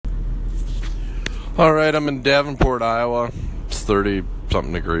Alright, I'm in Davenport, Iowa. It's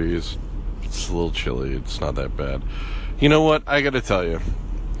 30-something degrees. It's a little chilly. It's not that bad. You know what? I gotta tell you.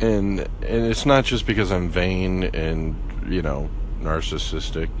 And it's not just because I'm vain and,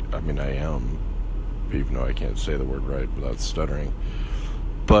 narcissistic. I mean, I am. Even though I can't say the word right without stuttering.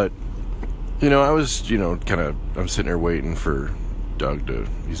 But, I was, I'm sitting here waiting for Doug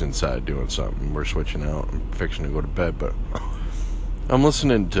he's inside doing something. We're switching out. I'm fixing to go to bed, but I'm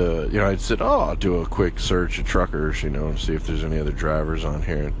listening to, I said, I'll do a quick search of truckers, and see if there's any other drivers on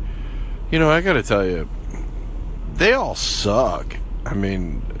here. And, I gotta tell you, they all suck. I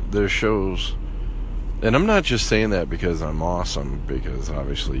mean, their shows, and I'm not just saying that because I'm awesome, because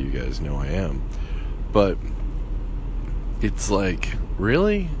obviously you guys know I am, but it's like,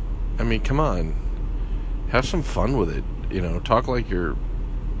 really? I mean, come on. Have some fun with it. Talk like you're,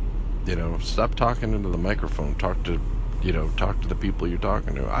 stop talking into the microphone. Talk to the people you're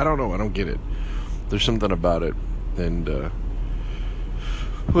talking to. I don't know. I don't get it. There's something about it. And,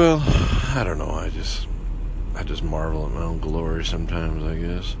 well, I don't know. I just marvel at my own glory sometimes, I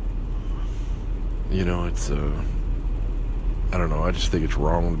guess. It's, I don't know. I just think it's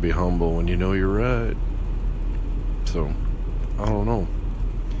wrong to be humble when you know you're right. So, I don't know.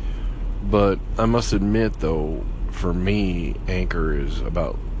 But I must admit, though, for me, Anchor is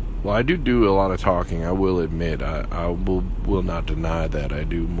about... Well, I do a lot of talking, I will admit. I will not deny that I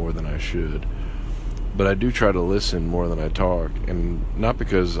do more than I should. But I do try to listen more than I talk. And not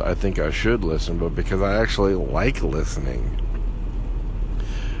because I think I should listen, but because I actually like listening.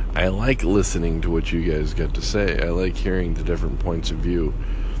 I like listening to what you guys got to say. I like hearing the different points of view.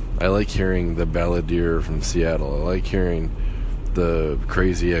 I like hearing the balladeer from Seattle. I like hearing the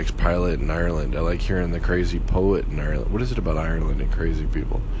crazy ex-pilot in Ireland. I like hearing the crazy poet in Ireland. What is it about Ireland and crazy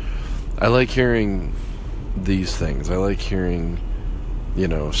people? I like hearing these things. I like hearing,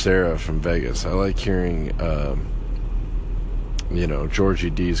 Sarah from Vegas. I like hearing, Georgie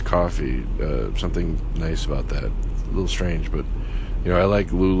D's coffee. Something nice about that. A little strange, but, I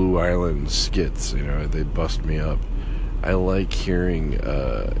like Lulu Island skits. They bust me up. I like hearing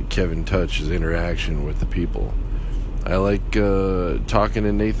Kevin Touch's interaction with the people. I like talking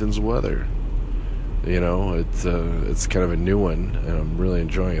in Nathan's weather. It's kind of a new one, and I'm really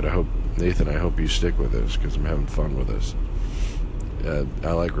enjoying it. I hope you stick with this, because I'm having fun with this.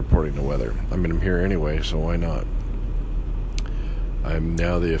 I like reporting the weather. I mean, I'm here anyway, so why not? I'm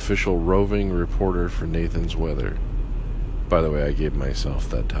now the official roving reporter for Nathan's Weather. By the way, I gave myself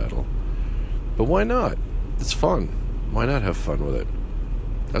that title. But why not? It's fun. Why not have fun with it?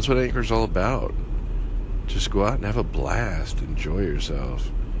 That's what Anchor's all about. Just go out and have a blast. Enjoy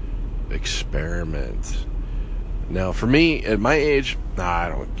yourself. Experiment. Now, for me, at my age, I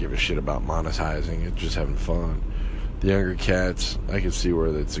don't give a shit about monetizing. It's just having fun. The younger cats, I can see where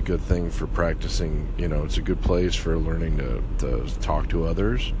it's a good thing for practicing. It's a good place for learning to talk to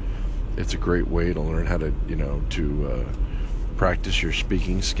others. It's a great way to learn how to, to practice your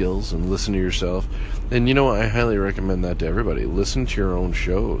speaking skills and listen to yourself. And, I highly recommend that to everybody. Listen to your own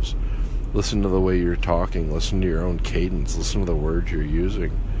shows. Listen to the way you're talking. Listen to your own cadence. Listen to the words you're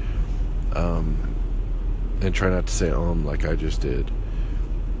using. And try not to say like I just did.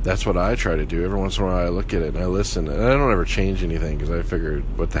 That's what I try to do. Every once in a while I look at it and I listen. And I don't ever change anything because I figured,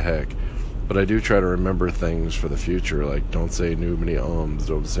 what the heck. But I do try to remember things for the future. Like, don't say many ums.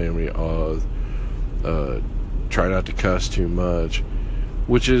 Don't say many ahs. Try not to cuss too much.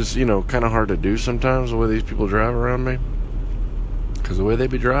 Which is, kind of hard to do sometimes, the way these people drive around me. Because the way they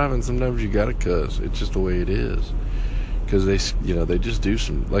be driving, sometimes you gotta cuss. It's just the way it is. Because they just do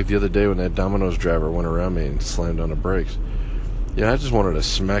some... Like the other day when that Domino's driver went around me and slammed on the brakes. I just wanted to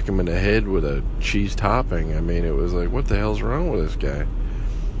smack him in the head with a cheese topping. I mean, it was like, what the hell's wrong with this guy?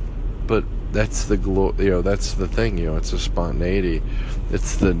 But that's the that's the thing, it's the spontaneity.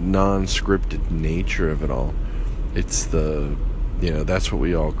 It's the non-scripted nature of it all. It's the, that's what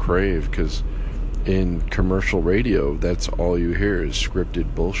we all crave, because in commercial radio, that's all you hear is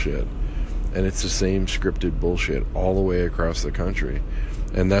scripted bullshit. And it's the same scripted bullshit all the way across the country.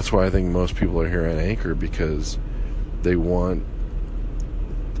 And that's why I think most people are here on Anchor, because they want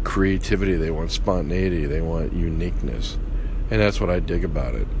creativity, they want spontaneity, they want uniqueness. And that's what I dig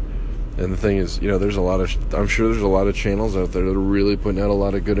about it. And the thing is, I'm sure there's a lot of channels out there that are really putting out a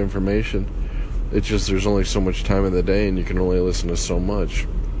lot of good information. It's just there's only so much time in the day and you can only listen to so much.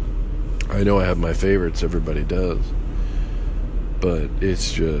 I know I have my favorites, everybody does. But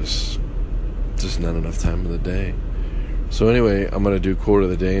it's just not enough time in the day. So anyway, I'm going to do quote of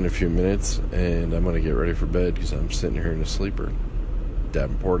the day in a few minutes, and I'm going to get ready for bed because I'm sitting here in a sleeper.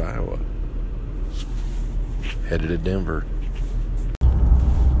 Davenport, Iowa. Headed to Denver.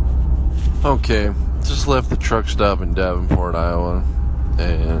 Okay, just left the truck stop in Davenport, Iowa,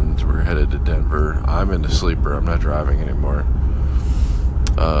 and we're headed to Denver. I'm in the sleeper. I'm not driving anymore.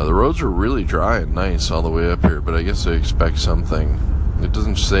 The roads are really dry and nice all the way up here, but I guess I expect something. It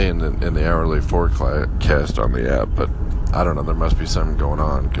doesn't say in the hourly forecast on the app, but I don't know. There must be something going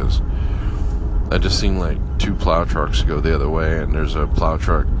on, because I just seen like 2 plow trucks go the other way, and there's a plow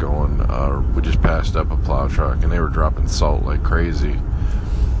truck going. We just passed up a plow truck, and they were dropping salt like crazy.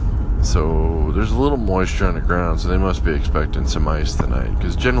 So there's a little moisture on the ground, so they must be expecting some ice tonight.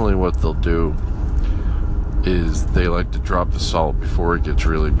 Because generally what they'll do is they like to drop the salt before it gets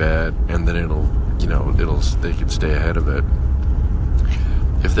really bad, and then they can stay ahead of it.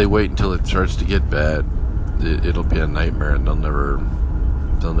 If they wait until it starts to get bad, it'll be a nightmare, and they'll never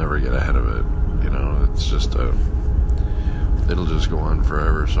get ahead of it. It's just it'll just go on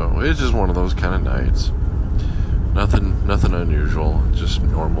forever. So it's just one of those kind of nights. Nothing unusual, just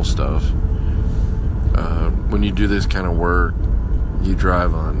normal stuff. When you do this kind of work, you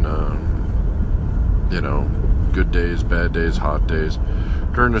drive on, good days, bad days, hot days.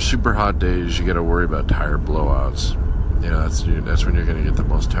 During the super hot days, you got to worry about tire blowouts. That's when you're going to get the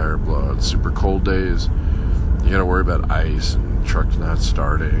most tire blowouts. Super cold days, you got to worry about ice and trucks not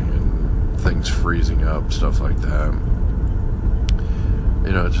starting and things freezing up, stuff like that.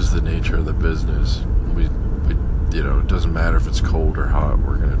 It's just the nature of the business. It doesn't matter if it's cold or hot,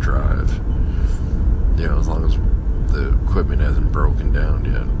 we're going to drive. As long as the equipment hasn't broken down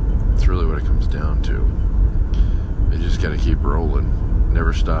yet. That's really what it comes down to. You just got to keep rolling.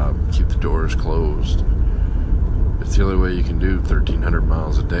 Never stop. Keep the doors closed. It's the only way you can do 1,300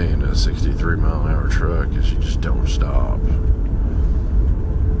 miles a day in a 63-mile-an-hour truck, is you just don't stop.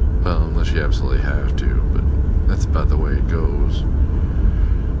 Well, unless you absolutely have to, but that's about the way it goes.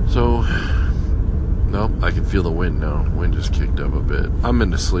 So... Nope, I can feel the wind now. Wind just kicked up a bit. I'm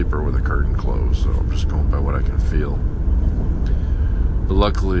in the sleeper with a curtain closed, so I'm just going by what I can feel. But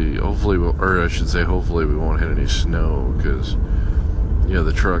luckily, hopefully we won't hit any snow, because,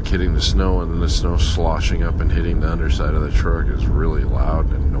 the truck hitting the snow and then the snow sloshing up and hitting the underside of the truck is really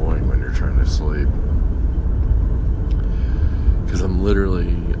loud and annoying when you're trying to sleep. Because I'm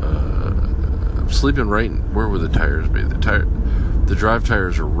literally, I'm sleeping right, where would the tires be? The drive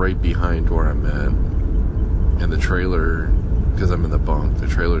tires are right behind where I'm at. And the trailer, because I'm in the bunk, the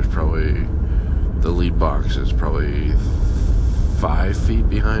trailer's probably, the lead box is probably 5 feet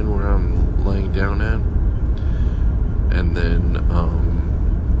behind where I'm laying down at. And then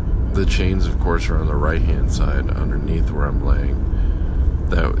the chains, of course, are on the right-hand side underneath where I'm laying.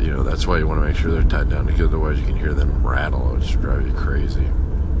 That's why you want to make sure they're tied down, because otherwise you can hear them rattle. It'll just drive you crazy.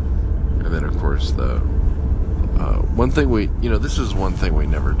 And then, of course, this is one thing we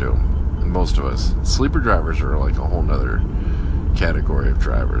never do. Most of us, sleeper drivers are like a whole nother category of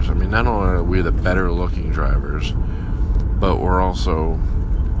drivers. I mean, not only are we the better looking drivers, but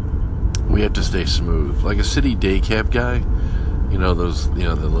we have to stay smooth. Like a city day cab guy, the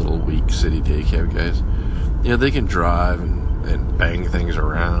little weak city day cab guys, they can drive and bang things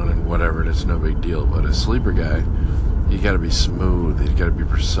around and whatever, and it's no big deal. But a sleeper guy, you got to be smooth, he's got to be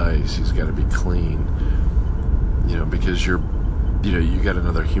precise, he's got to be clean, because you got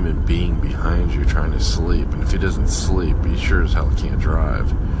another human being behind you trying to sleep, and if he doesn't sleep, he sure as hell can't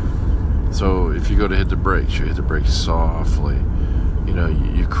drive. So if you go to hit the brakes, you hit the brakes softly.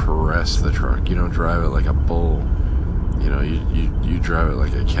 You caress the truck. You don't drive it like a bull. You drive it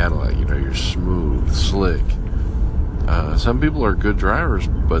like a Cadillac. You're smooth, slick. Some people are good drivers,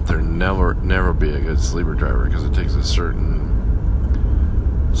 but they're never be a good sleeper driver, because it takes a certain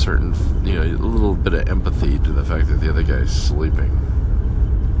a little bit of empathy to the fact that the other guy's sleeping.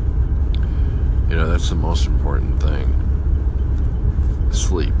 That's the most important thing.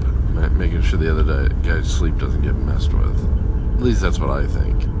 Sleep. Making sure the other guy's sleep doesn't get messed with. At least that's what I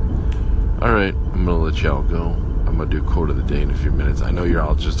think. Alright, I'm gonna let y'all go. I'm gonna do quote of the day in a few minutes. I know you're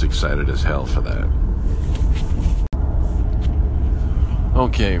all just excited as hell for that.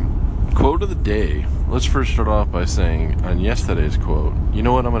 Okay, quote of the day. Let's first start off by saying, on yesterday's quote, you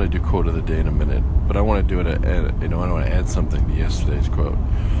know what, I'm going to do quote of the day in a minute, but I want to do it, I want to add something to yesterday's quote.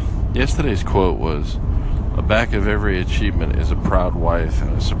 Yesterday's quote was, "A back of every achievement is a proud wife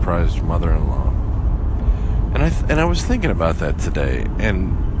and a surprised mother-in-law." And I was thinking about that today,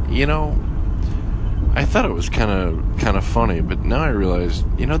 and, I thought it was kind of funny, but now I realize,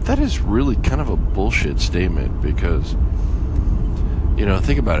 that is really kind of a bullshit statement, because,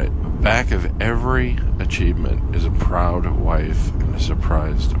 think about it. Back of every achievement is a proud wife and a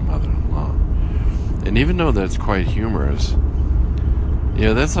surprised mother-in-law. And even though that's quite humorous,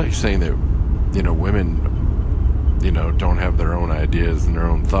 that's like saying that, women, don't have their own ideas and their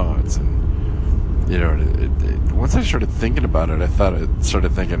own thoughts. And, you know, once I started thinking about it, I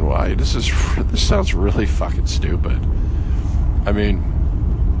started thinking, why, this sounds really fucking stupid. I mean,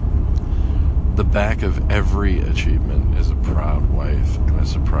 the back of every achievement is a proud wife and a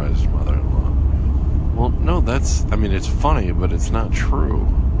surprised mother-in-law. Well, no, it's funny, but it's not true.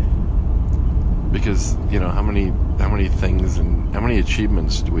 Because, you know, how many things and how many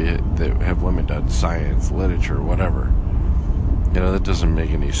achievements do that have women done? Science, literature, whatever. You know, that doesn't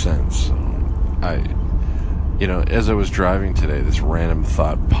make any sense. So you know, as I was driving today, this random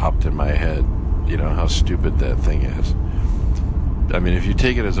thought popped in my head, you know, how stupid that thing is. I mean, if you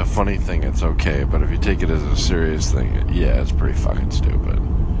take it as a funny thing, it's okay, but if you take it as a serious thing, yeah, it's pretty fucking stupid.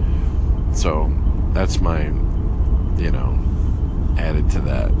 So, that's my, you know, added to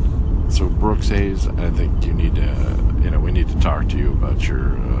that. So, Brooks Hayes, I think you need to, you know, we need to talk to you about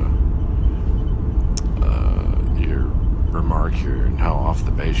your remark here and how off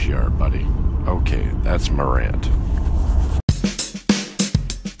the base you are, buddy. Okay, that's my rant.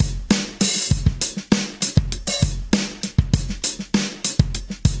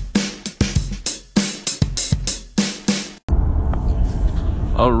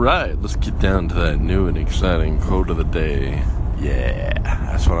 Alright, let's get down to that new and exciting quote of the day. Yeah,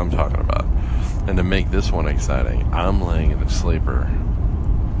 that's what I'm talking about. And to make this one exciting, I'm laying in a sleeper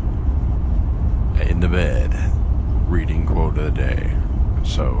in the bed reading quote of the day.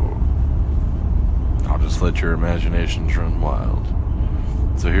 So I'll just let your imaginations run wild.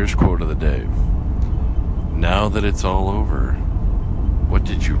 So here's quote of the day. Now that it's all over, what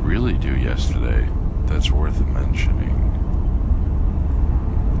did you really do yesterday that's worth mentioning?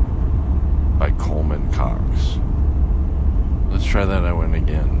 By Coleman Cox. Let's try that out one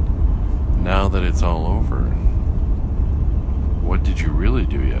again. Now that it's all over, what did you really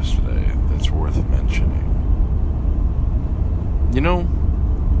do yesterday that's worth mentioning? You know,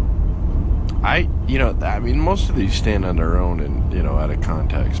 I mean, most of these stand on their own and, you know, out of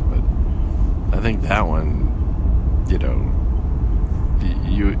context, but I think that one, you know,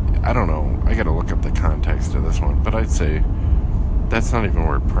 I don't know, I gotta look up the context of this one, but I'd say that's not even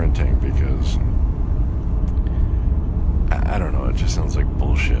worth printing because, I don't know, it just sounds like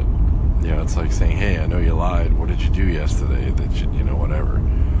bullshit. You know, it's like saying, hey, I know you lied, what did you do yesterday that you know, whatever.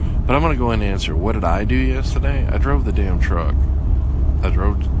 But I'm gonna go ahead and answer, what did I do yesterday? I drove the damn truck. I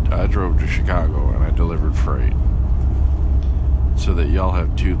drove to Chicago and I delivered freight so that y'all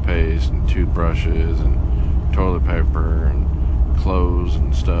have toothpaste and toothbrushes and toilet paper and clothes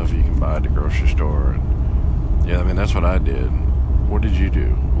and stuff you can buy at the grocery store. And yeah, I mean, that's what I did. What did you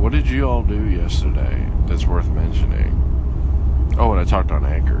do? What did you all do yesterday that's worth mentioning? Oh, and I talked on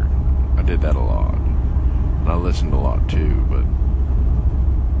Anchor. I did that a lot. And I listened a lot too, but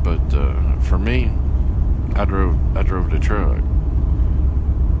for me, I drove the truck.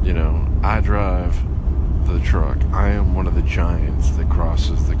 You know, I drive the truck. I am one of the giants that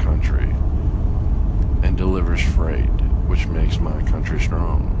crosses the country and delivers freight, which makes my country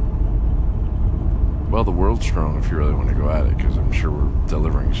strong. Well, the world's strong if you really want to go at it, because I'm sure we're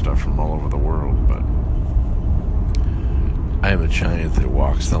delivering stuff from all over the world, but I am a giant that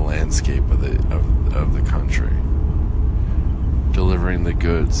walks the landscape of the country, delivering the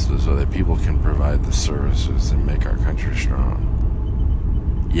goods so that people can provide the services that make our country strong.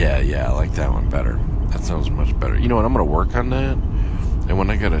 Yeah, I like that one better. That sounds much better. You know what, I'm going to work on that. And when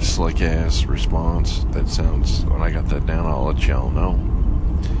I got a slick-ass response when I got that down, I'll let y'all know.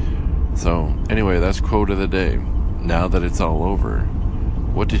 So, anyway, that's quote of the day. Now that it's all over,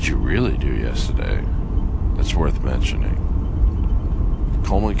 what did you really do yesterday that's worth mentioning?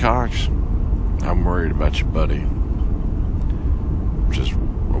 Coleman Cox, I'm worried about you, buddy. Just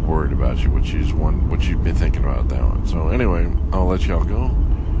worried about you, what you've been thinking about that one. So, anyway, I'll let y'all go.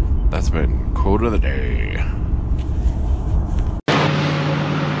 That's been quote of the day.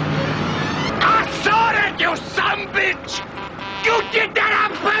 I saw that, you sumbitch! You did that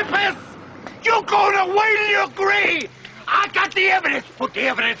on purpose! You're gonna wait till you agree! I got the evidence! Put the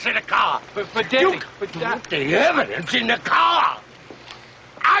evidence in the car! But Daddy... Put the evidence in the car!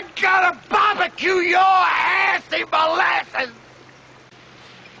 I gotta barbecue your ass in molasses!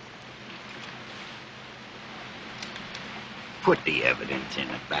 Put the evidence in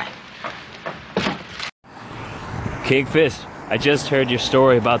the back. Kingfish, I just heard your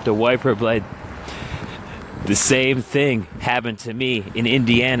story about the wiper blade. The same thing happened to me in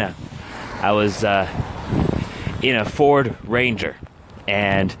Indiana. I was in a Ford Ranger,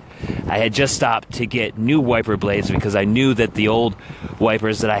 and I had just stopped to get new wiper blades because I knew that the old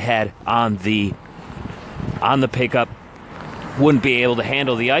wipers that I had on the pickup wouldn't be able to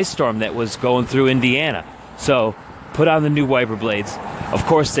handle the ice storm that was going through Indiana. So, put on the new wiper blades. Of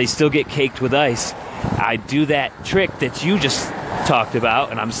course, they still get caked with ice, I do that trick that you just talked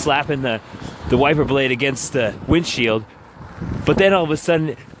about, and I'm slapping the wiper blade against the windshield, but then all of a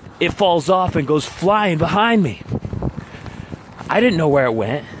sudden it falls off and goes flying behind me. I didn't know where it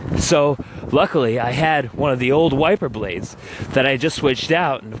went, so luckily I had one of the old wiper blades that I just switched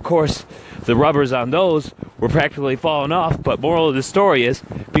out, and of course the rubbers on those were practically falling off. But moral of the story is,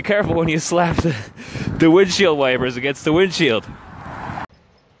 be careful when you slap the windshield wipers against the windshield.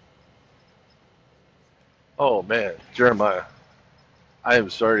 Oh man, Jeremiah, I am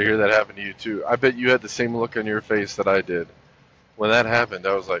sorry to hear that happen to you too. I bet you had the same look on your face that I did. When that happened,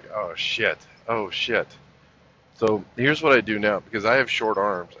 I was like, oh shit, oh shit. So here's what I do now, because I have short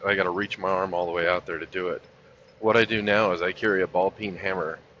arms, and I gotta reach my arm all the way out there to do it. What I do now is I carry a ball-peen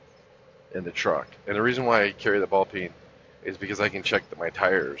hammer in the truck. And the reason why I carry the ball-peen is because I can check my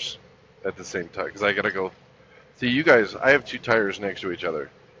tires at the same time, because I gotta go. See, you guys, I have two tires next to each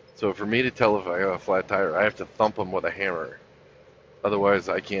other. So for me to tell if I have a flat tire, I have to thump them with a hammer. Otherwise,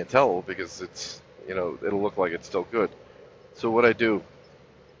 I can't tell, because it's, it'll look like it's still good. So what I do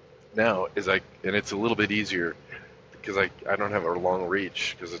now is and it's a little bit easier because I don't have a long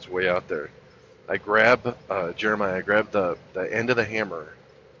reach because it's way out there. I grab, Jeremiah, I grab the end of the hammer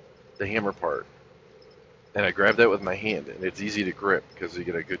part, and I grab that with my hand, and it's easy to grip because you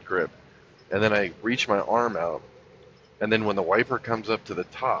get a good grip. And then I reach my arm out, and then when the wiper comes up to the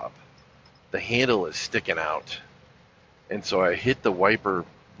top, the handle is sticking out. And so I hit the wiper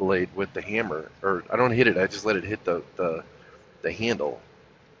blade with the hammer, or I don't hit it, I just let it hit the handle,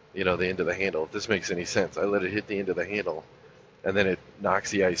 the end of the handle. If this makes any sense, I let it hit the end of the handle, and then it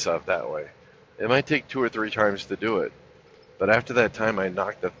knocks the ice off that way. It might take 2 or 3 times to do it, but after that time I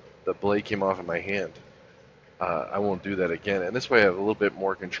knocked the blade came off of my hand. I won't do that again, and this way I have a little bit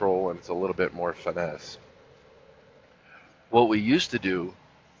more control, and it's a little bit more finesse. What we used to do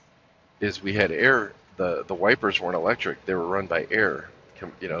is we had air. The wipers weren't electric, they were run by air,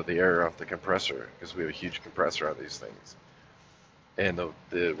 the air off the compressor, because we have a huge compressor on these things. And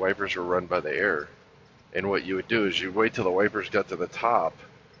the wipers were run by the air. And what you would do is you wait till the wipers got to the top,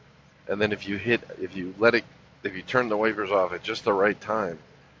 and then if you turn the wipers off at just the right time,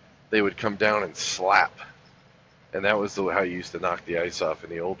 they would come down and slap. And that was how you used to knock the ice off in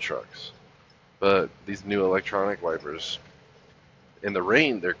the old trucks. But these new electronic wipers, in the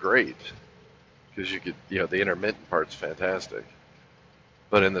rain, they're great, because you could, the intermittent part's fantastic.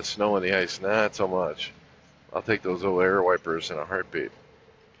 But in the snow and the ice, not so much. I'll take those old air wipers in a heartbeat.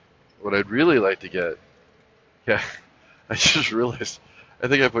 What I'd really like to get, I just realized, I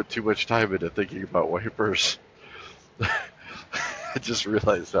think I put too much time into thinking about wipers. I just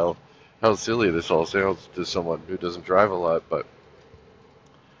realized how silly this all sounds to someone who doesn't drive a lot, but,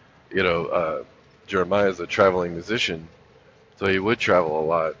 Jeremiah is a traveling musician, so he would travel a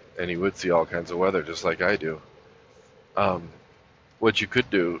lot, and he would see all kinds of weather, just like I do. What you could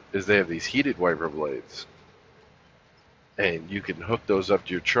do is they have these heated wiper blades, and you can hook those up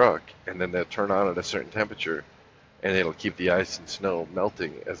to your truck, and then they'll turn on at a certain temperature, and it'll keep the ice and snow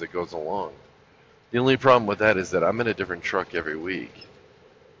melting as it goes along. The only problem with that is that I'm in a different truck every week,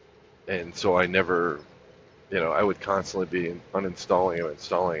 and so I never, I would constantly be uninstalling them,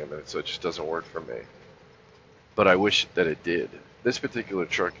 installing them, and so it just doesn't work for me. But I wish that it did. This particular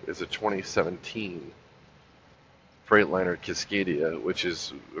truck is a 2017 Freightliner Cascadia, which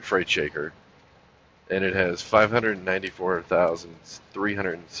is a freight shaker, and it has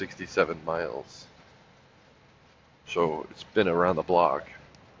 594,367 miles. So it's been around the block.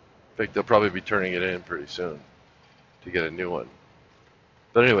 In fact, they'll probably be turning it in pretty soon to get a new one.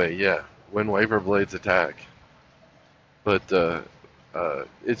 But anyway, yeah, when wiper blades attack. But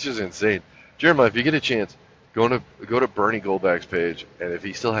it's just insane. Jeremiah, if you get a chance, go to Bernie Goldback's page, and if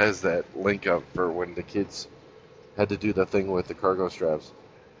he still has that link up for when the kids had to do the thing with the cargo straps,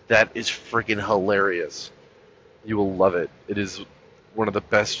 that is freaking hilarious. You will love it. It is one of the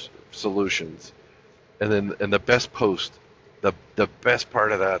best solutions. And the best post, the best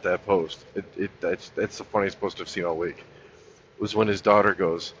part of that post, that's the funniest post I've seen all week, was when his daughter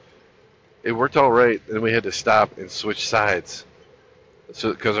goes, it worked all right, and we had to stop and switch sides,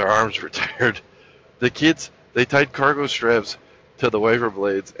 so because our arms were tired. The kids, they tied cargo straps to the wiper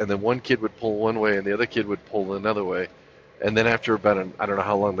blades, and then one kid would pull one way and the other kid would pull another way. And then after about I don't know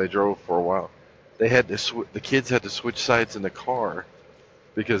how long they drove for a while, they had to the kids had to switch sides in the car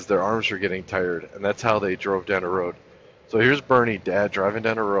because their arms were getting tired, and that's how they drove down the road. So here's Bernie, Dad, driving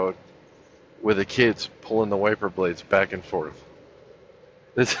down the road with the kids pulling the wiper blades back and forth.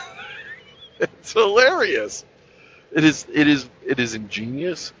 It's hilarious. It is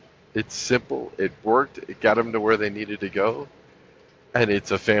ingenious. It's simple. It worked. It got them to where they needed to go. and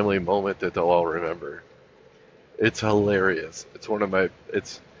it's a family moment that they'll all remember. It's hilarious. It's one of my.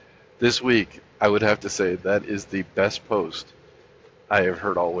 It's this week. I would have to say that is the best post I have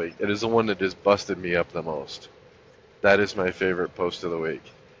heard all week. It is the one that has busted me up the most. That is my favorite post of the week.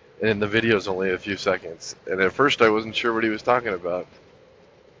 And the video is only a few seconds. And at first I wasn't sure what he was talking about.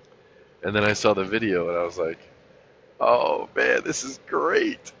 And then I saw the video and I was like, oh man, this is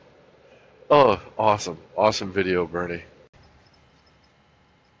great. Oh, awesome. Awesome video, Bernie.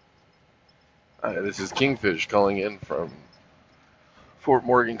 Hi, this is Kingfish calling in from Fort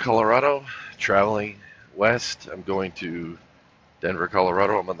Morgan, Colorado, traveling west. I'm going to Denver,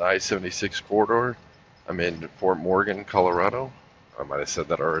 Colorado. I'm on the I-76 corridor. I'm in Fort Morgan, Colorado. I might have said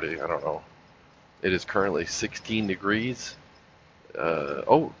that already. I don't know. It is currently 16 degrees.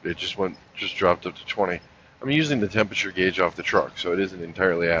 Oh, it just dropped up to 20. I'm using the temperature gauge off the truck, so it isn't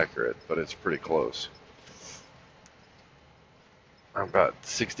entirely accurate, but it's pretty close. I'm about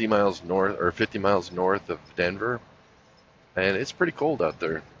 60 miles north or 50 miles north of Denver, and it's pretty cold out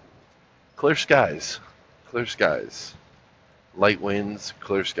there. Clear skies, clear skies, light winds,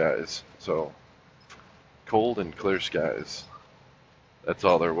 clear skies. So cold and clear skies. That's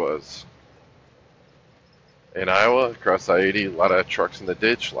all there was. In Iowa, across I-80, a lot of trucks in the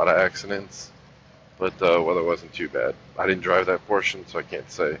ditch, a lot of accidents, but the weather wasn't too bad. I didn't drive that portion, so I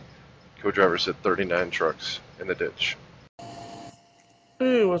can't say. Co-driver said 39 trucks in the ditch.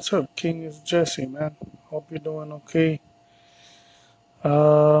 Hey, what's up, King? It's Jesse, man. Hope you're doing okay.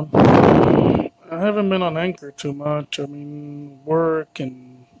 I haven't been on Anchor too much. I mean, work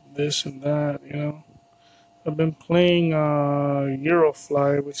and this and that, you know. I've been playing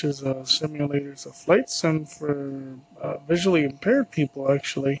Eurofly, which is a simulator. It's a flight sim for visually impaired people,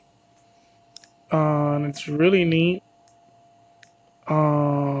 actually. And it's really neat.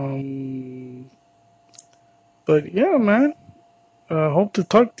 Um, but yeah, man. Hope to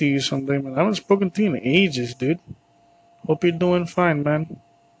talk to you someday, man. I haven't spoken to you in ages, dude. Hope you're doing fine, man.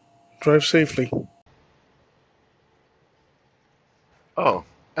 Drive safely. Oh,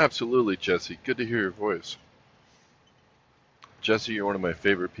 absolutely, Jesse. Good to hear your voice. Jesse, you're one of my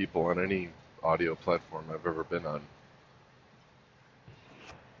favorite people on any audio platform I've ever been on.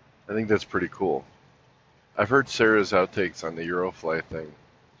 I think that's pretty cool. I've heard Sarah's outtakes on the Eurofly thing.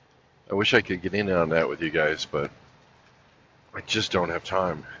 I wish I could get in on that with you guys, but I just don't have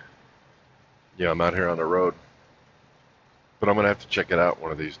time. Yeah, I'm out here on the road. But I'm going to have to check it out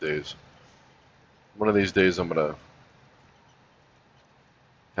one of these days. One of these days I'm going to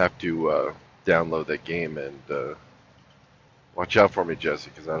have to download that game and watch out for me, Jesse,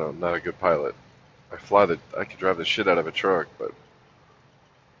 because I'm not a good pilot. I can drive the shit out of a truck, but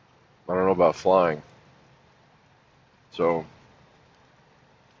I don't know about flying. So,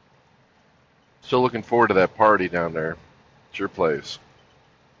 still looking forward to that party down there. It's your place.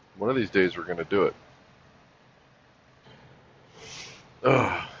 One of these days we're going to do it.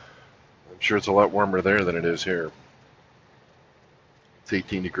 Ugh. I'm sure it's a lot warmer there than it is here. It's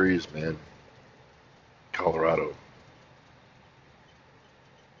 18 degrees, man. Colorado.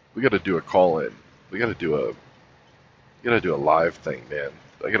 We got to do a call in. We got to do a live thing, man.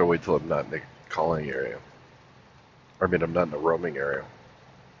 I got to wait till I'm not in the calling area. I mean, I'm not in the roaming area.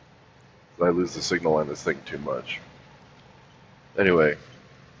 I lose the signal on this thing too much. Anyway,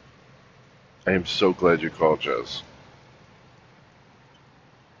 I am so glad you called, Jess.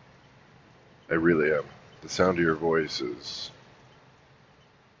 I really am. The sound of your voice is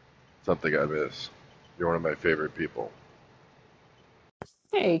something I miss. You're one of my favorite people.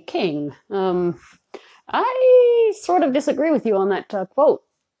 Hey, King. I sort of disagree with you on that quote.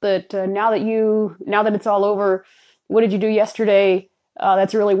 That now that it's all over, what did you do yesterday?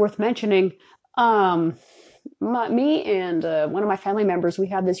 That's really worth mentioning. Me and one of my family members, we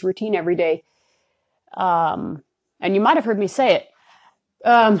have this routine every day. And you might have heard me say it.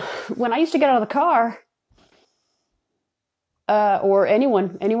 When I used to get out of the car, or any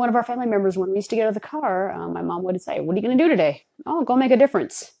one of our family members, when we used to get out of the car, my mom would say, "What are you going to do today?" "Oh, go make a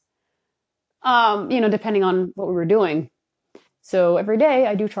difference." Depending on what we were doing. So every day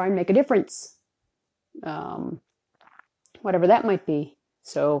I do try and make a difference, whatever that might be.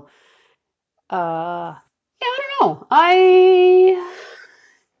 So, yeah, I don't know. I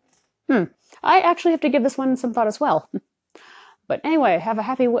actually have to give this one some thought as well. But anyway, have a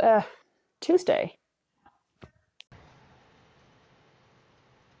happy Tuesday.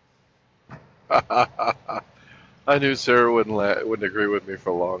 I knew Sarah wouldn't agree with me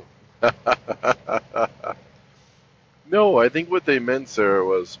for long. No, I think what they meant, Sarah,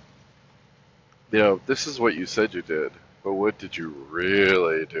 was, this is what you said you did, but what did you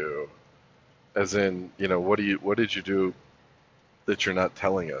really do? As in, what did you do that you're not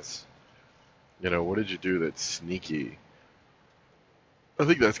telling us. What did you do that's sneaky? I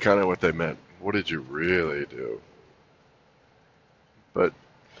think that's kind of what they meant. What did you really do? But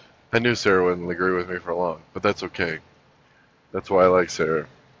I knew Sarah wouldn't agree with me for long, but that's okay. That's why I like Sarah.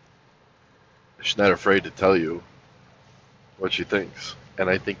 She's not afraid to tell you what she thinks. And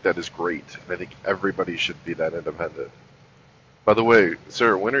I think that is great. And I think everybody should be that independent. By the way,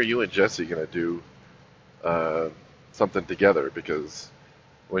 Sarah, when are you and Jesse going to do something together? Because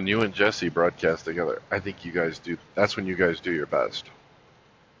when you and Jesse broadcast together, I think you guys do, that's when you guys do your best.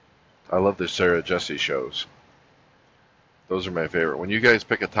 I love the Sarah Jesse shows. Those are my favorite. When you guys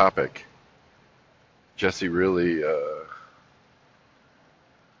pick a topic, Jesse really,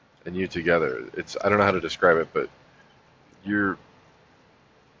 and you together, I don't know how to describe it, but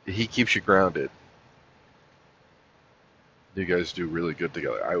he keeps you grounded. You guys do really good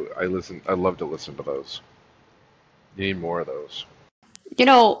together. I love to listen to those. You need more of those.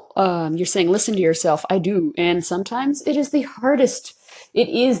 You're saying listen to yourself. I do. And sometimes it is the hardest. It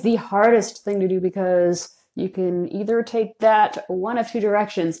is the hardest thing to do because you can either take that one of two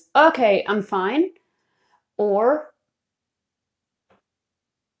directions. Okay, I'm fine. Or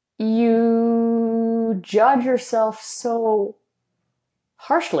you judge yourself so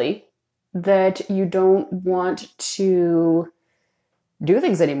harshly that you don't want to do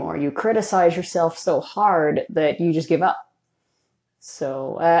things anymore. You criticize yourself so hard that you just give up.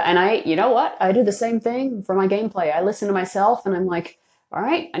 So, you know what? I do the same thing for my gameplay. I listen to myself and I'm like, all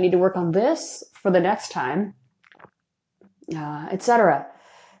right, I need to work on this for the next time, etc.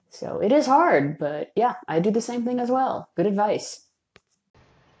 So it is hard, but yeah, I do the same thing as well. Good advice.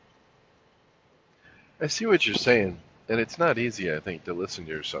 I see what you're saying, and it's not easy, I think, to listen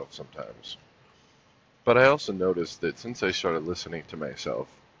to yourself sometimes. But I also noticed that since I started listening to myself,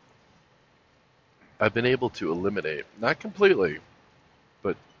 I've been able to eliminate, not completely,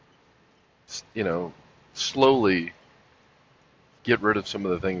 but slowly get rid of some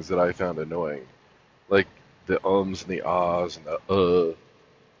of the things that I found annoying, like the ums and the ahs and the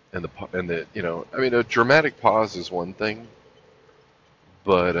I mean, a dramatic pause is one thing,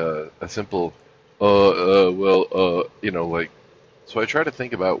 but a simple like, so I try to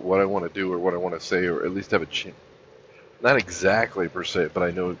think about what I want to do or what I want to say, or at least have a chance. Not exactly per se, but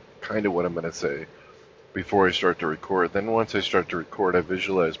I know kind of what I'm going to say before I start to record. Then once I start to record, I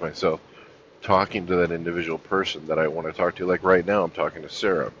visualize myself talking to that individual person that I want to talk to. Like right now, I'm talking to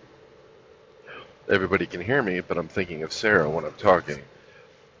Sarah. Everybody can hear me, but I'm thinking of Sarah when I'm talking.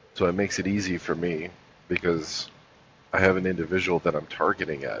 So it makes it easy for me because I have an individual that I'm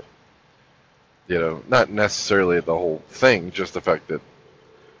targeting at. Not necessarily the whole thing, just the fact that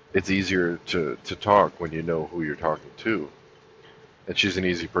it's easier to talk when you know who you're talking to. And she's an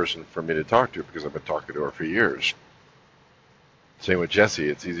easy person for me to talk to because I've been talking to her for years. Same with Jesse.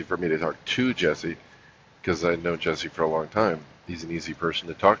 It's easy for me to talk to Jesse because I know Jesse for a long time. He's an easy person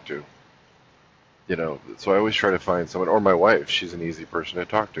to talk to. So I always try to find someone, or my wife, she's an easy person to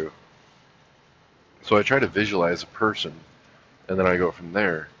talk to. So I try to visualize a person, and then I go from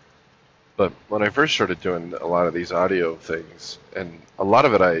there. But when I first started doing a lot of these audio things, and a lot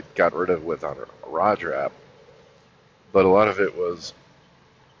of it I got rid of with on a Roger app, but a lot of it was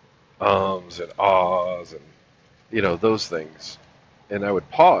ums and ahs and, those things. And I would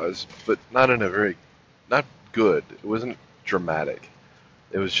pause, but not good. It wasn't dramatic.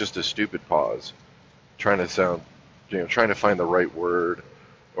 It was just a stupid pause, trying to sound, trying to find the right word,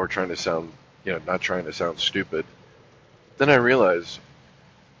 or trying to sound, not trying to sound stupid. Then I realized,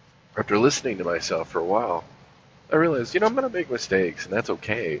 after listening to myself for a while, I realized, I'm going to make mistakes, and that's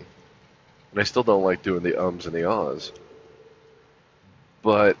okay. And I still don't like doing the ums and the ahs.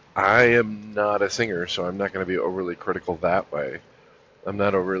 But I am not a singer, so I'm not going to be overly critical that way. I'm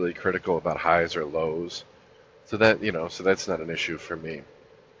not overly critical about highs or lows. So that's not an issue for me.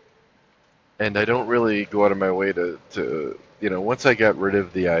 And I don't really go out of my way to once I got rid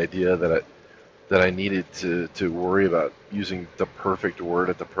of the idea that I needed to worry about using the perfect word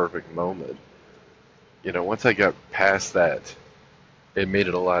at the perfect moment. Once I got past that, it made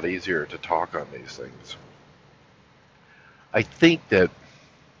it a lot easier to talk on these things. I think that,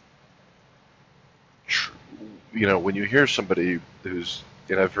 when you hear somebody who's,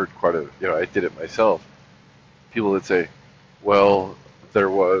 and I've heard quite a, I did it myself, people that say, well, there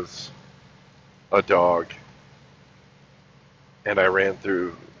was a dog and I ran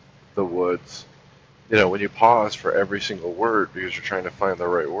through the woods. When you pause for every single word because you're trying to find the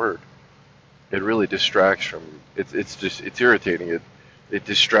right word, it really distracts from, it's irritating. It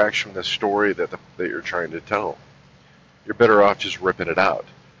distracts from the story that you're trying to tell. You're better off just ripping it out.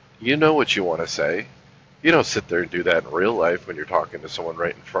 You know what you want to say. You don't sit there and do that in real life when you're talking to someone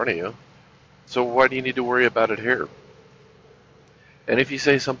right in front of you. So why do you need to worry about it here? And if you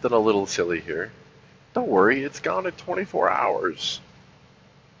say something a little silly here, don't worry, it's gone in 24 hours.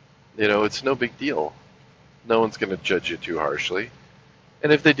 It's no big deal. No one's going to judge you too harshly.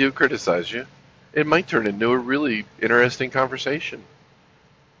 And if they do criticize you, it might turn into a really interesting conversation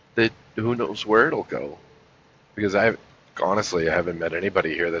that who knows where it'll go. Because honestly, I haven't met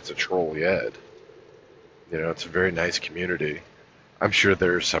anybody here that's a troll yet. It's a very nice community. I'm sure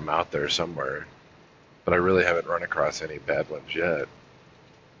there's some out there somewhere, but I really haven't run across any bad ones yet.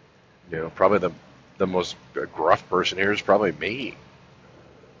 Probably the most gruff person here is probably me.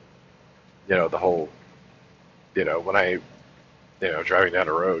 The whole, when I, driving down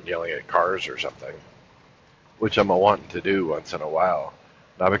the road yelling at cars or something, which I'm a wanting to do once in a while.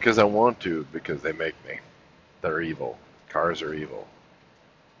 Not because I want to, because they make me. They're evil. Cars are evil.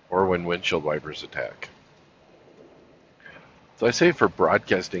 Or when windshield wipers attack. So I say for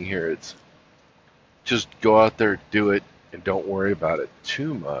broadcasting here, it's just go out there, do it, and don't worry about it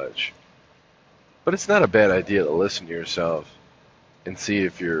too much. But it's not a bad idea to listen to yourself and see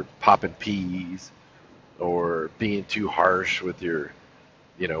if you're popping peas or being too harsh with your,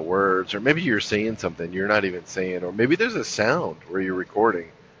 words, or maybe you're saying something you're not even saying, or maybe there's a sound where you're recording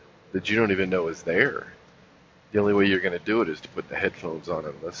that you don't even know is there. The only way you're going to do it is to put the headphones on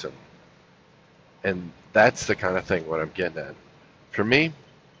and listen. And that's the kind of thing what I'm getting at. For me,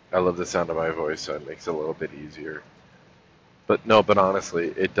 I love the sound of my voice, so it makes it a little bit easier. But honestly,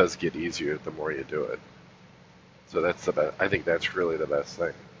 it does get easier the more you do it. So that's the best. I think that's really the best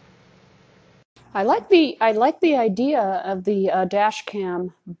thing. I like the idea of the dash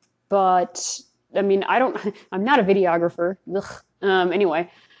cam, but I mean, I'm not a videographer. Ugh.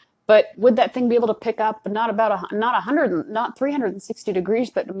 Anyway, but would that thing be able to pick up not 100, not 360 degrees,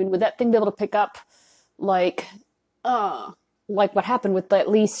 but I mean, would that thing be able to pick up like like what happened with at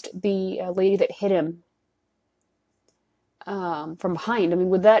least the lady that hit him from behind? I mean,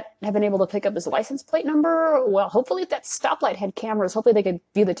 would that have been able to pick up his license plate number? Well, hopefully, if that stoplight had cameras, hopefully they could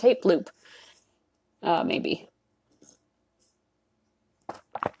view the tape loop. Maybe.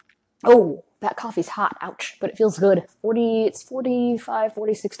 Oh, that coffee's hot. Ouch. But it feels good. It's 45,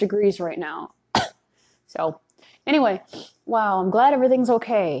 46 degrees right now. So, anyway, wow, I'm glad everything's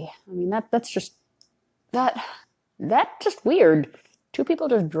okay. I mean, that's just just weird. Two people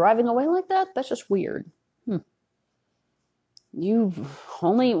just driving away like that? That's just weird. You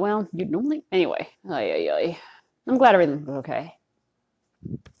normally, anyway. I'm glad everything's okay.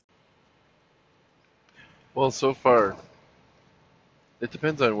 Well, so far, it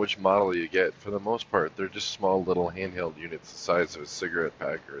depends on which model you get. For the most part, they're just small little handheld units the size of a cigarette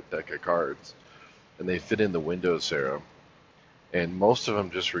pack or a deck of cards. And they fit in the Windows era. And most of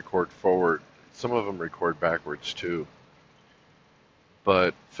them just record forward. Some of them record backwards too.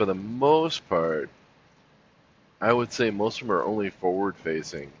 But for the most part, I would say most of them are only forward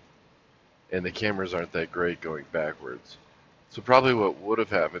facing. And the cameras aren't that great going backwards. So probably what would have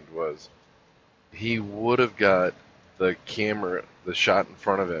happened was he would have got the camera, the shot in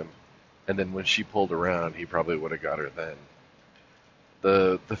front of him, and then when she pulled around, he probably would have got her then.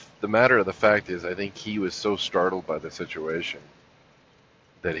 The matter of the fact is, I think he was so startled by the situation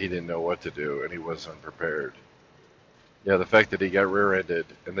that he didn't know what to do, and he was unprepared. Yeah, the fact that he got rear-ended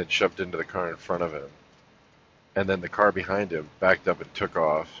and then shoved into the car in front of him, and then the car behind him backed up and took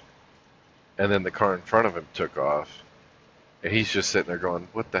off, and then the car in front of him took off, and he's just sitting there going,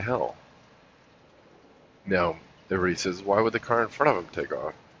 what the hell? Now, everybody says, why would the car in front of him take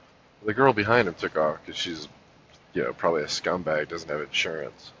off? Well, the girl behind him took off because she's, probably a scumbag, doesn't have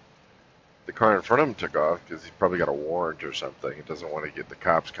insurance. The car in front of him took off because he probably got a warrant or something. He doesn't want to get the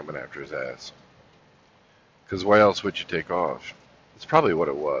cops coming after his ass. Because why else would you take off? It's probably what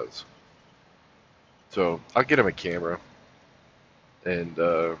it was. So I'll get him a camera, and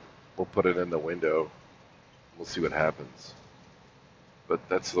we'll put it in the window. We'll see what happens. But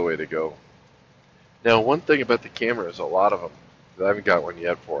that's the way to go. Now, one thing about the cameras, a lot of them, I haven't got one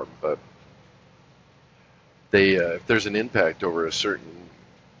yet for them, but they, if there's an impact over a certain,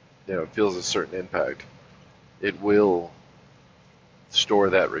 it feels a certain impact, it will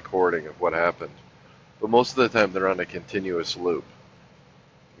store that recording of what happened. But most of the time, they're on a continuous loop.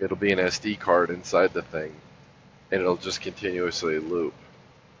 It'll be an SD card inside the thing, and it'll just continuously loop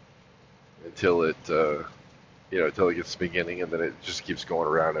until it, until it gets to the beginning, and then it just keeps going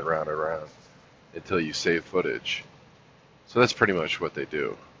around and around and around until you save footage. So that's pretty much what they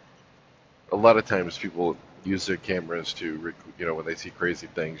do. A lot of times people use their cameras to, when they see crazy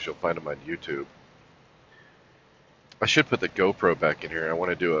things, you'll find them on YouTube. I should put the GoPro back in here. I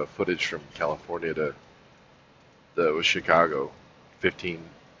want to do a footage from California to that was Chicago. 15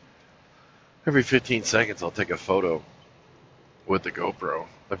 every 15 seconds, I'll take a photo with the GoPro.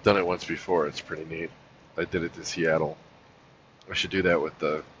 I've done it once before. It's pretty neat. I did it to Seattle. I should do that with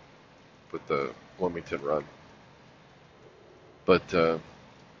the Bloomington run. But I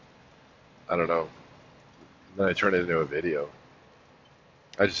don't know. Then I turn it into a video.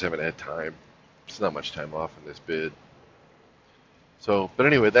 I just haven't had time. There's not much time off in this bid. So, but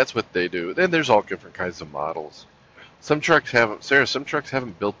anyway, that's what they do. Then there's all different kinds of models. Some trucks have, Sarah, some trucks have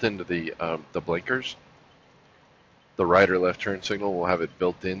them built into the blinkers. The right or left turn signal will have it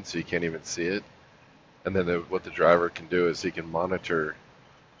built in so you can't even see it. And then what the driver can do is he can monitor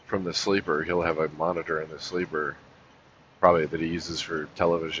from the sleeper. He'll have a monitor in the sleeper, probably that he uses for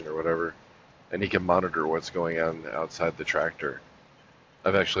television or whatever, and he can monitor what's going on outside the tractor.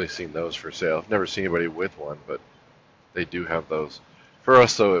 I've actually seen those for sale. I've never seen anybody with one, but they do have those. For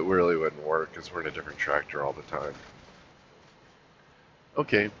us, though, it really wouldn't work because we're in a different tractor all the time.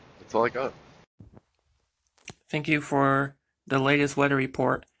 Okay, that's all I got. Thank you for the latest weather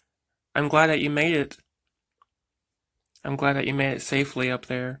report. I'm glad that you made it. I'm glad that you made it safely up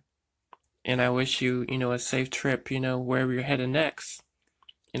there. And I wish you, a safe trip, wherever you're headed next.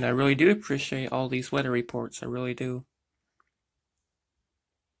 And I really do appreciate all these weather reports. I really do.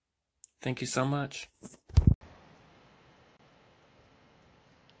 Thank you so much.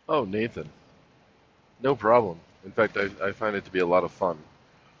 Oh, Nathan. No problem. In fact, I find it to be a lot of fun.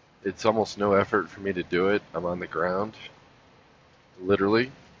 It's almost no effort for me to do it. I'm on the ground,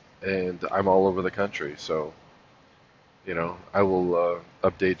 literally, and I'm all over the country. So, I will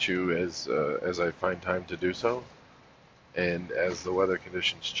update you as I find time to do so, and as the weather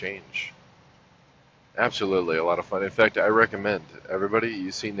conditions change. Absolutely, a lot of fun. In fact, I recommend everybody.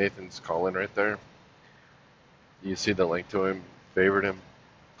 You see Nathan's call-in right there. You see the link to him. Favorite him.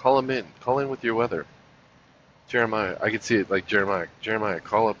 Call him in. Call in with your weather. Jeremiah, I could see it like Jeremiah. Jeremiah,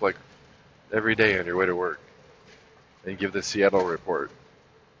 call up like every day on your way to work and give the Seattle report.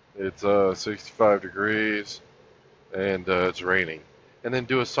 It's 65 degrees and it's raining. And then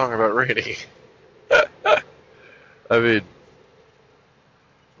do a song about raining. I mean,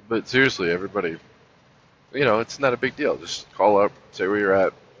 but seriously, everybody, it's not a big deal. Just call up, say where you're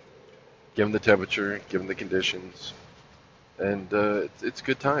at, give them the temperature, give them the conditions, and it's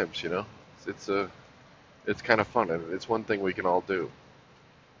good times, It's kind of fun, and it's one thing we can all do.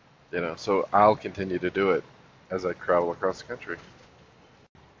 So I'll continue to do it as I travel across the country.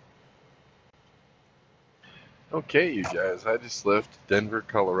 Okay, you guys, I just left Denver,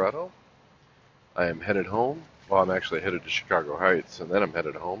 Colorado. I am headed home. Well, I'm actually headed to Chicago Heights, and then I'm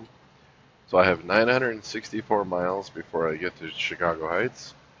headed home. So I have 964 miles before I get to Chicago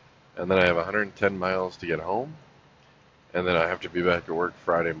Heights, and then I have 110 miles to get home, and then I have to be back at work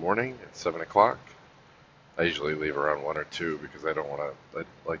Friday morning at 7 o'clock. I usually leave around 1 or 2 because I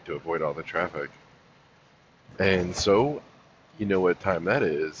like to avoid all the traffic. And so, you know what time that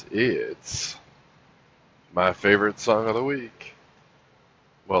is. It's my favorite song of the week.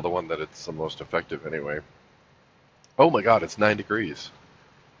 Well, the one that it's the most effective anyway. Oh my God, it's 9 degrees.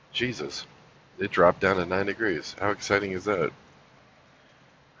 Jesus. It dropped down to 9 degrees. How exciting is that?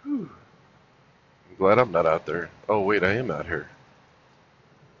 Whew. I'm glad I'm not out there. Oh wait, I am out here.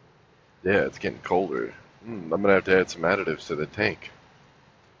 Yeah, it's getting colder. I'm going to have to add some additives to the tank.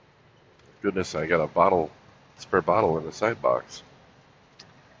 Goodness, I got a spare bottle in the side box.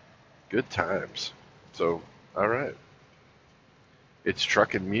 Good times. So, alright. It's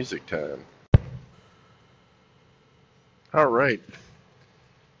trucking music time. Alright.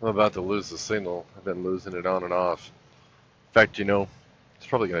 I'm about to lose the signal. I've been losing it on and off. In fact, it's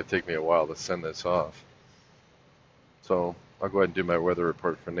probably going to take me a while to send this off. So, I'll go ahead and do my weather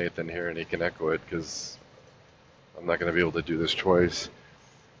report for Nathan here, and he can echo it, because I'm not going to be able to do this twice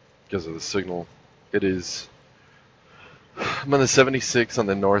because of the signal. I'm on the 76 on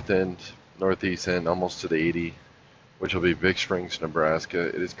the northeast end, almost to the 80, which will be Big Springs, Nebraska.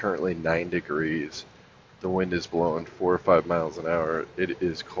 It is currently 9 degrees. The wind is blowing 4 or 5 miles an hour. It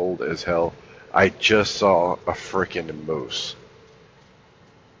is cold as hell. I just saw a freaking moose.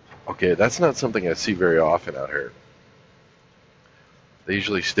 Okay, that's not something I see very often out here. They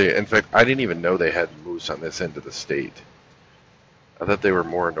usually stay. In fact, I didn't even know they had moose on this end of the state. I thought they were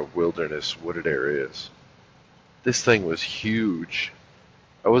more into wilderness, wooded areas. This thing was huge.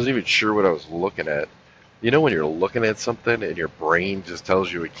 I wasn't even sure what I was looking at. When you're looking at something and your brain just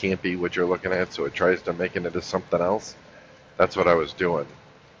tells you it can't be what you're looking at, so it tries to make it into something else? That's what I was doing.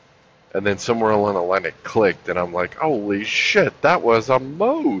 And then somewhere along the line it clicked, and I'm like, holy shit, that was a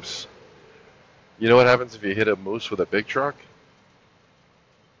moose! You know what happens if you hit a moose with a big truck?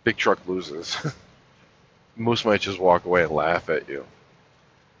 Big truck loses. Moose might just walk away and laugh at you.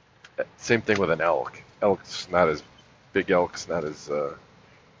 Same thing with an elk. Elk's not as big. Elk's not as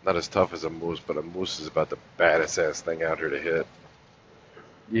tough as a moose, but a moose is about the baddest ass thing out here to hit.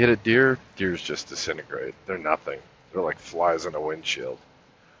 You hit a deer, deers just disintegrate. They're nothing. They're like flies on a windshield.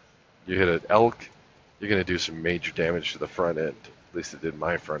 You hit an elk, you're going to do some major damage to the front end. At least it did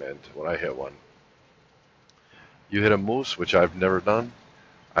my front end when I hit one. You hit a moose, which I've never done.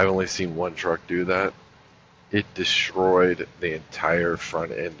 I've only seen one truck do that. It destroyed the entire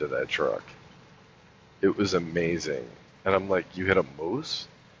front end of that truck. It was amazing. And I'm like, you hit a moose?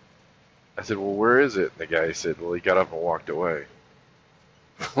 I said, well, where is it? And the guy said, well, he got up and walked away.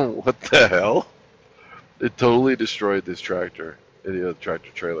 What the hell? It totally destroyed this tractor,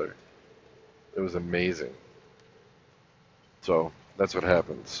 tractor trailer. It was amazing. So that's what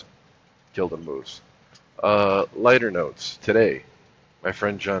happens. Killed a moose. Lighter notes. Today, my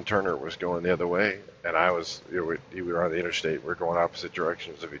friend John Turner was going the other way, and we were on the interstate. We were going opposite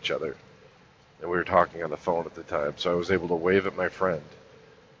directions of each other, and we were talking on the phone at the time. So I was able to wave at my friend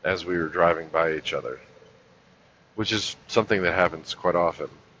as we were driving by each other, which is something that happens quite often.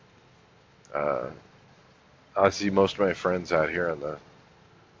 I see most of my friends out here in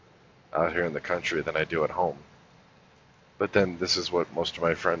the country than I do at home. But then this is what most of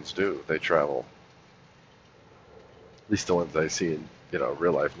my friends do. They travel. At least the ones I see in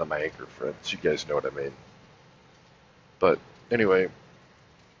real life, not my anchor friends. You guys know what I mean. But anyway,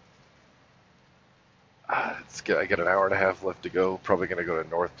 I got an hour and a half left to go. Probably going to go to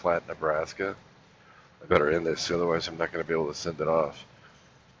North Platte, Nebraska. I better end this, otherwise I'm not going to be able to send it off.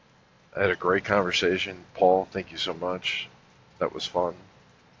 I had a great conversation. Paul, thank you so much. That was fun.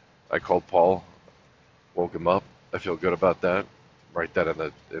 I called Paul, woke him up. I feel good about that. Write that in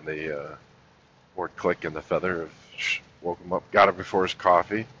the word click in the feather. Woke him up. Got him before his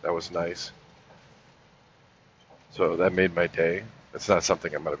coffee. That was nice. So that made my day. It's not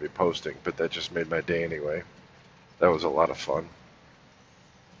something I'm going to be posting, but that just made my day anyway. That was a lot of fun.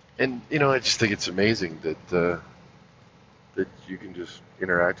 And I just think it's amazing that you can just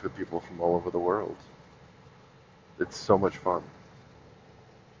interact with people from all over the world. It's so much fun.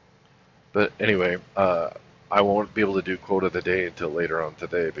 But anyway, I won't be able to do quote of the day until later on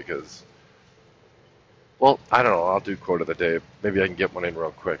today because, well, I don't know. I'll do quote of the day. Maybe I can get one in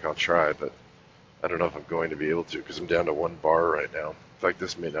real quick. I'll try, but I don't know if I'm going to be able to because I'm down to one bar right now. In fact,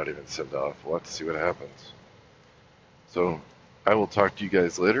 this may not even send off. We'll have to see what happens. So I will talk to you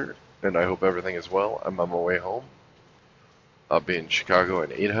guys later, and I hope everything is well. I'm on my way home. I'll be in Chicago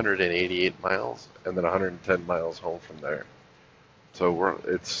in 888 miles, and then 110 miles home from there. So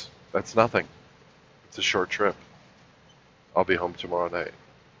that's nothing. It's a short trip. I'll be home tomorrow night.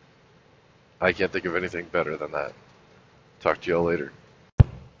 I can't think of anything better than that. Talk to y'all later.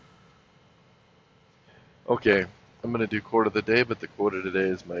 Okay, I'm going to do quote of the day, but the quote of the day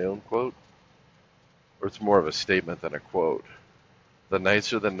is my own quote. Or it's more of a statement than a quote. The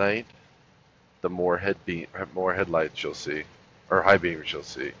nicer the night, the more headlights you'll see. Or high beams you'll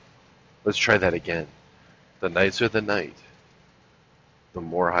see. Let's try that again. The nicer the night, the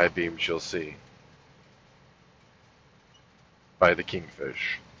more high beams you'll see. By the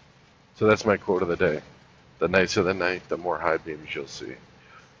Kingfish. So that's my quote of the day. The nicer the night, the more high beams you'll see.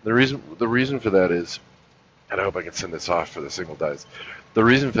 The reason for that is, and I hope I can send this off for the signal dies. The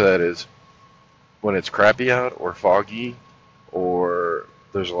reason for that is when it's crappy out or foggy or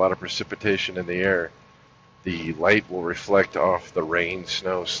there's a lot of precipitation in the air, the light will reflect off the rain,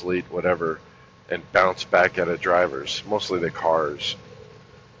 snow, sleet, whatever, and bounce back at drivers, mostly the cars.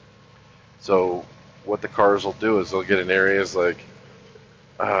 So what the cars will do is they'll get in areas like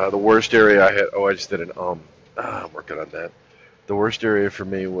the worst area I had. Oh, I just did an I'm working on that. The worst area for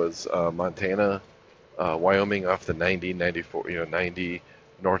me was Montana, Wyoming off the 90, 94, 90,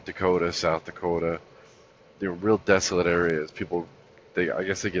 North Dakota, South Dakota. They're real desolate areas. People, I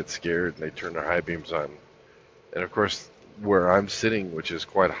guess they get scared and they turn their high beams on. And of course, where I'm sitting, which is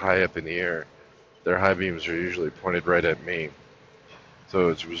quite high up in the air, their high beams are usually pointed right at me. So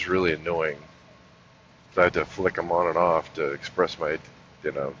it was really annoying. So I had to flick them on and off to express my,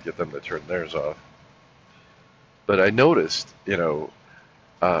 get them to turn theirs off. But I noticed,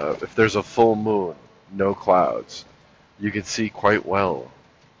 if there's a full moon, no clouds, you can see quite well.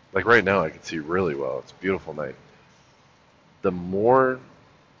 Like right now, I can see really well. It's a beautiful night. The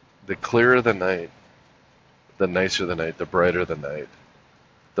clearer the night, the nicer the night, the brighter the night,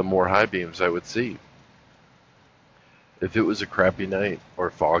 the more high beams I would see. If it was a crappy night or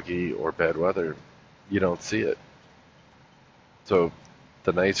foggy or bad weather, you don't see it. So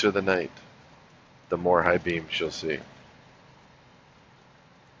the nicer the night, the more high beams you'll see.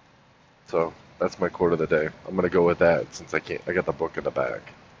 So That's my quote of the day. I'm gonna go with that since I got the book in the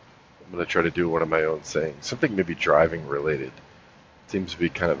back. I'm gonna try to do one of my own sayings, something maybe driving related. Seems to be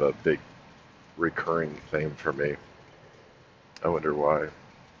kind of a big recurring theme for me. I wonder why.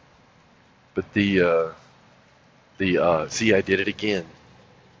 But see, I did it again.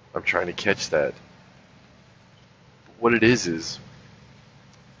 I'm trying to catch that. What it is,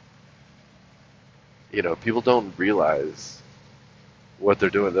 people don't realize what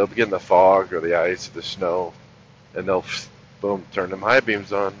they're doing. They'll get in the fog or the ice or the snow, and they'll, boom, turn them high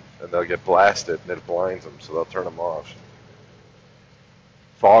beams on, and they'll get blasted, and it blinds them, so they'll turn them off.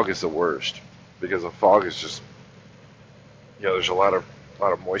 Fog is the worst, because the fog is just, there's a lot of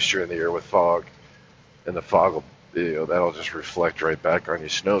moisture in the air with fog, and the fog will, that'll just reflect right back on you.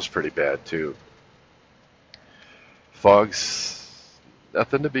 Snow's pretty bad too. Fog's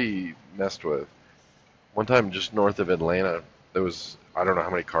nothing to be messed with. One time, just north of Atlanta, there was, I don't know how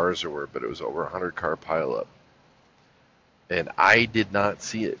many cars there were, but it was over 100-car pileup. And I did not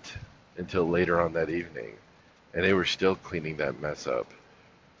see it until later on that evening. And they were still cleaning that mess up.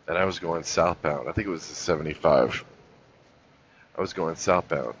 And I was going southbound. I think it was the 75. I was going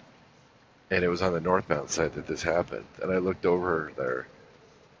southbound. And it was on the northbound side that this happened. And I looked over there.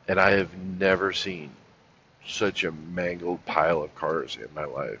 And I have never seen such a mangled pile of cars in my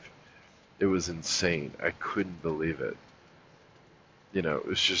life. It was insane. I couldn't believe it.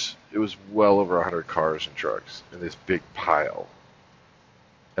 It was well over 100 cars and trucks in this big pile.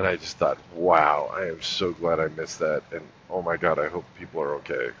 And I just thought, wow, I am so glad I missed that. And oh my God, I hope people are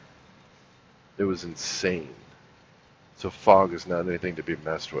okay. It was insane. So fog is not anything to be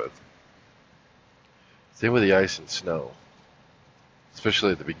messed with. Same with the ice and snow,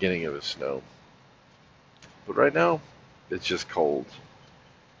 especially at the beginning of the snow. But right now, it's just cold.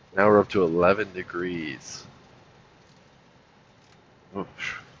 Now we're up to 11 degrees.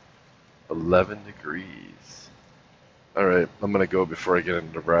 Oof. 11 degrees. Alright, I'm going to go before I get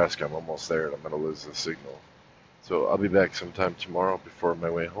into Nebraska. I'm almost there and I'm going to lose the signal. So I'll be back sometime tomorrow before my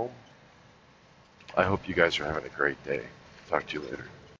way home. I hope you guys are having a great day. Talk to you later.